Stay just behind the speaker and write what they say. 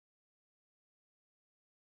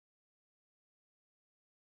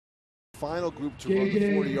final group to run the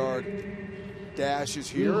 40-yard dashes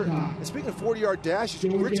here. And speaking of 40-yard dashes,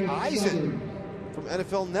 Rich Eisen from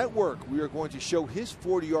NFL Network. We are going to show his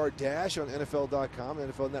 40-yard dash on NFL.com,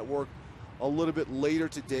 NFL Network, a little bit later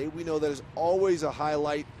today. We know that is always a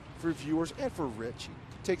highlight for viewers and for Rich.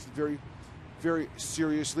 He takes it very, very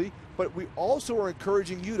seriously. But we also are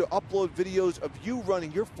encouraging you to upload videos of you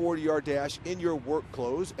running your 40-yard dash in your work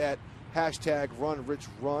clothes at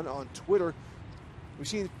 #RunRichRun on Twitter. We've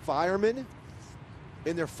seen firemen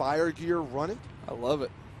in their fire gear running. I love it.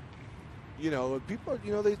 You know, people,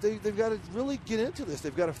 you know, they've got to really get into this.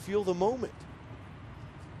 They've got to feel the moment.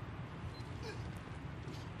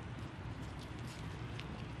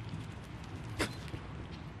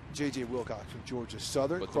 J.J. Wilcox from Georgia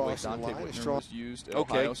Southern, But crossing the the way line. Dante was used at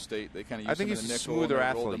Okay. Ohio State, they kind of I used think him he's in a a nickel smoother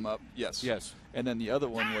and they rolled athlete. him up. Yes. Yes. And then the other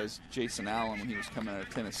one was Jason Allen when he was coming out of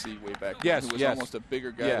Tennessee way back. Yes, who was yes. almost a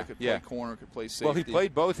bigger guy Yeah, that could yeah. play corner, could play safety. Well, he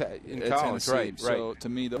played both in at college, Tennessee. right? So to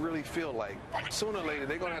me, I really feel like sooner or later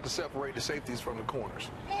they're going to have to separate the safeties from the corners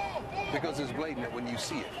because it's blatant when you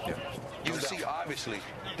see it. You see, obviously,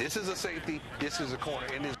 this is a safety, this is a corner,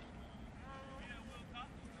 and this.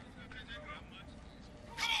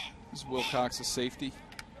 is Wilcox a safety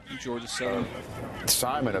from Georgia Southern.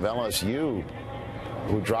 Simon of LSU,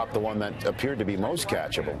 who dropped the one that appeared to be most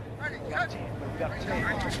catchable.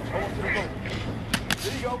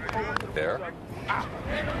 There.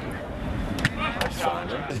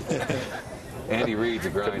 Andy Reid's a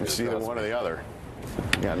grinder. It's either one or the other.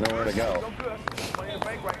 Got nowhere to go.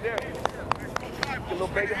 A little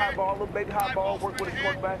baby high ball, work with his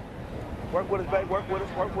quarterback. Work with his back, work with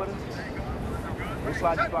us. We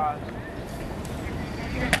slide you by.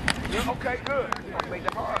 Yeah, okay, good. Don't make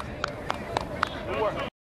that hard. Good work.